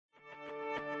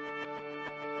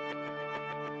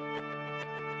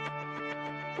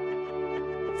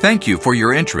Thank you for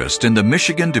your interest in the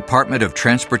Michigan Department of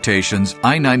Transportation's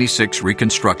I-96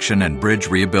 Reconstruction and Bridge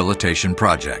Rehabilitation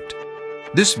Project.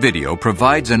 This video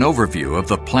provides an overview of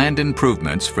the planned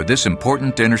improvements for this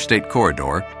important interstate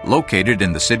corridor located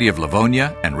in the city of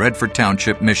Livonia and Redford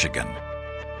Township, Michigan.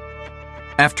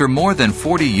 After more than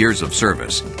 40 years of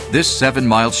service, this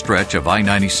 7-mile stretch of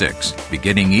I-96,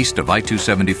 beginning east of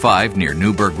I-275 near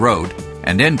Newburgh Road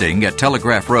and ending at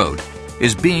Telegraph Road,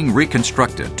 is being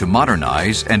reconstructed to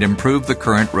modernize and improve the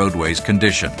current roadway's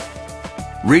condition.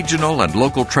 Regional and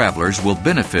local travelers will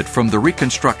benefit from the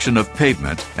reconstruction of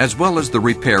pavement as well as the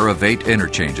repair of 8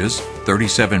 interchanges,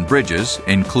 37 bridges,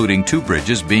 including 2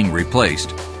 bridges being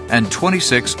replaced, and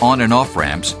 26 on- and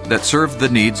off-ramps that serve the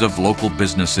needs of local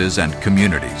businesses and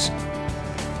communities.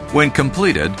 When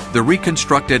completed, the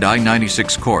reconstructed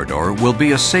I-96 corridor will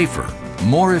be a safer,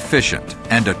 more efficient,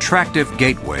 and attractive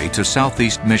gateway to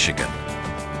Southeast Michigan.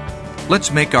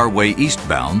 Let's make our way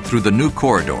eastbound through the new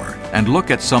corridor and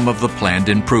look at some of the planned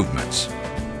improvements.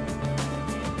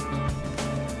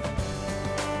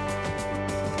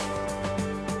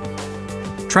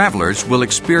 Travelers will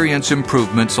experience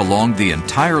improvements along the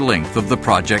entire length of the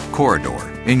project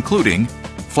corridor, including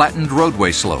flattened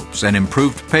roadway slopes and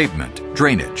improved pavement,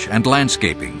 drainage, and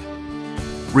landscaping.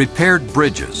 Repaired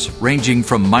bridges ranging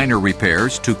from minor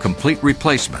repairs to complete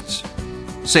replacements.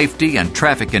 Safety and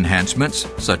traffic enhancements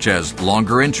such as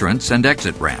longer entrance and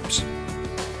exit ramps.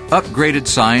 Upgraded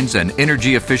signs and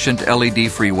energy-efficient LED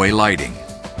freeway lighting.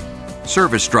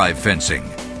 Service drive fencing.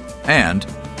 And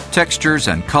textures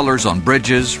and colors on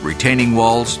bridges, retaining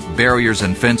walls, barriers,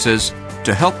 and fences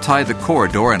to help tie the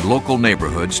corridor and local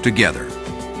neighborhoods together.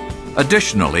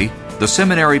 Additionally, the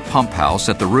Seminary Pump House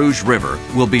at the Rouge River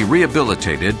will be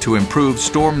rehabilitated to improve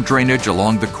storm drainage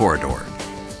along the corridor.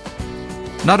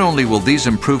 Not only will these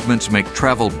improvements make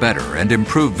travel better and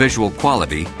improve visual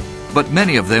quality, but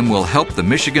many of them will help the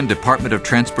Michigan Department of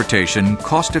Transportation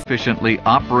cost-efficiently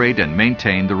operate and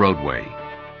maintain the roadway.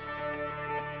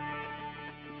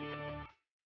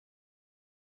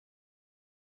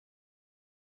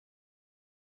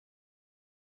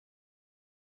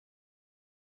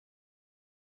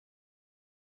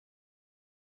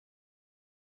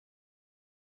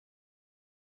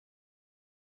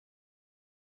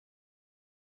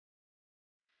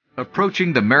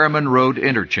 Approaching the Merriman Road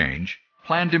interchange,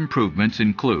 planned improvements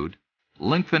include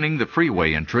lengthening the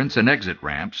freeway entrance and exit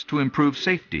ramps to improve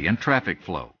safety and traffic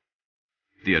flow,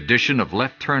 the addition of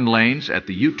left turn lanes at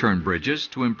the U-turn bridges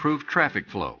to improve traffic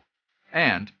flow,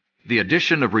 and the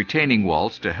addition of retaining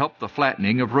walls to help the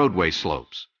flattening of roadway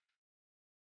slopes.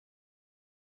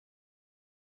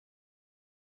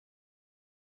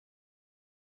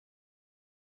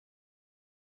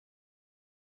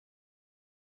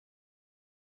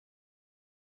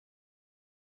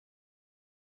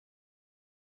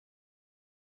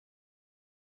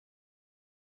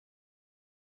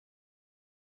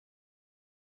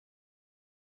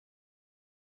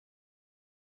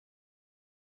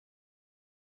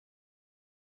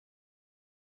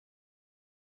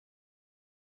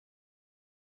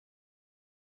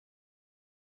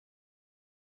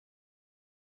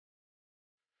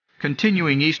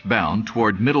 Continuing eastbound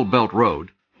toward Middle Belt Road,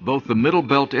 both the Middle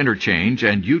Belt interchange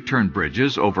and U-turn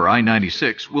bridges over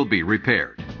I-96 will be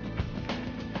repaired.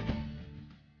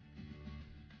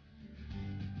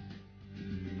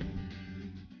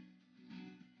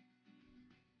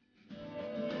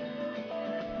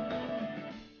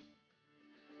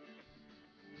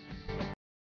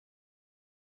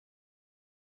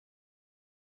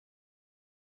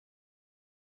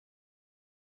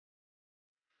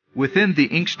 Within the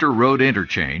Inkster Road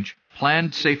interchange,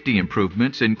 planned safety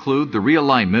improvements include the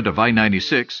realignment of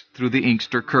I-96 through the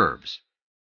Inkster curves.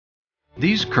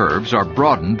 These curves are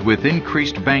broadened with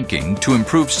increased banking to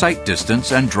improve sight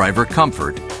distance and driver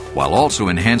comfort, while also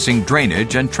enhancing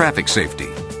drainage and traffic safety.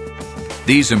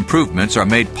 These improvements are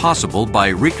made possible by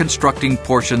reconstructing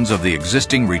portions of the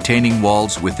existing retaining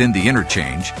walls within the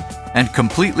interchange and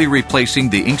completely replacing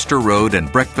the Inkster Road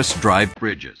and Breakfast Drive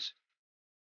bridges.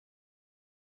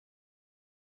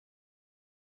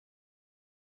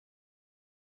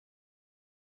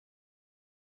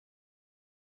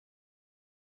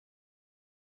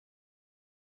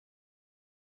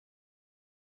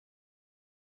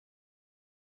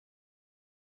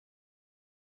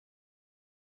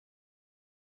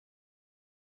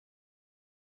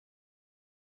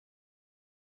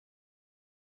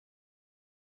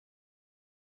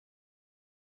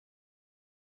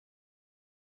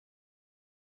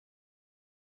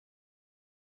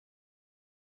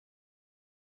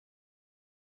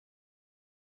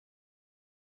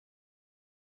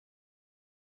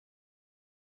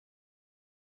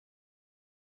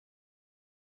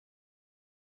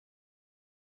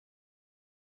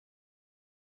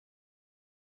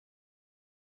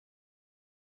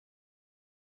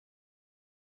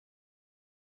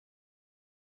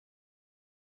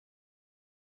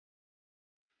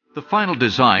 The final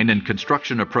design and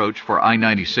construction approach for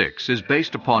I-96 is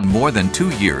based upon more than 2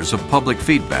 years of public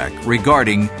feedback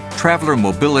regarding traveler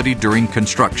mobility during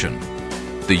construction,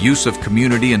 the use of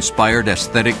community-inspired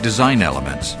aesthetic design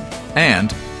elements,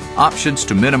 and options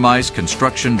to minimize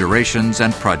construction durations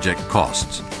and project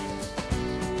costs.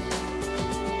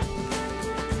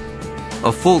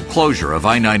 A full closure of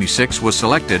I-96 was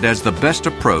selected as the best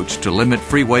approach to limit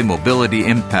freeway mobility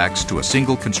impacts to a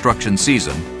single construction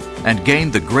season and gain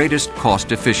the greatest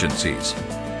cost efficiencies.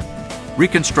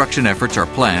 Reconstruction efforts are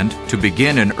planned to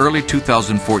begin in early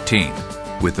 2014,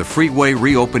 with the freeway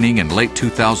reopening in late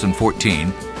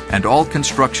 2014 and all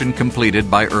construction completed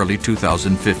by early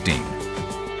 2015.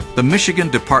 The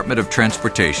Michigan Department of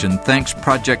Transportation thanks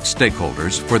project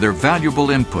stakeholders for their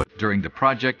valuable input during the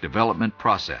project development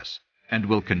process and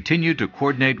will continue to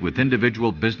coordinate with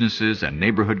individual businesses and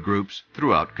neighborhood groups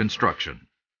throughout construction.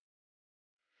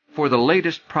 For the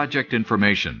latest project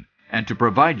information and to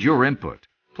provide your input,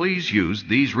 please use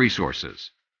these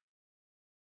resources.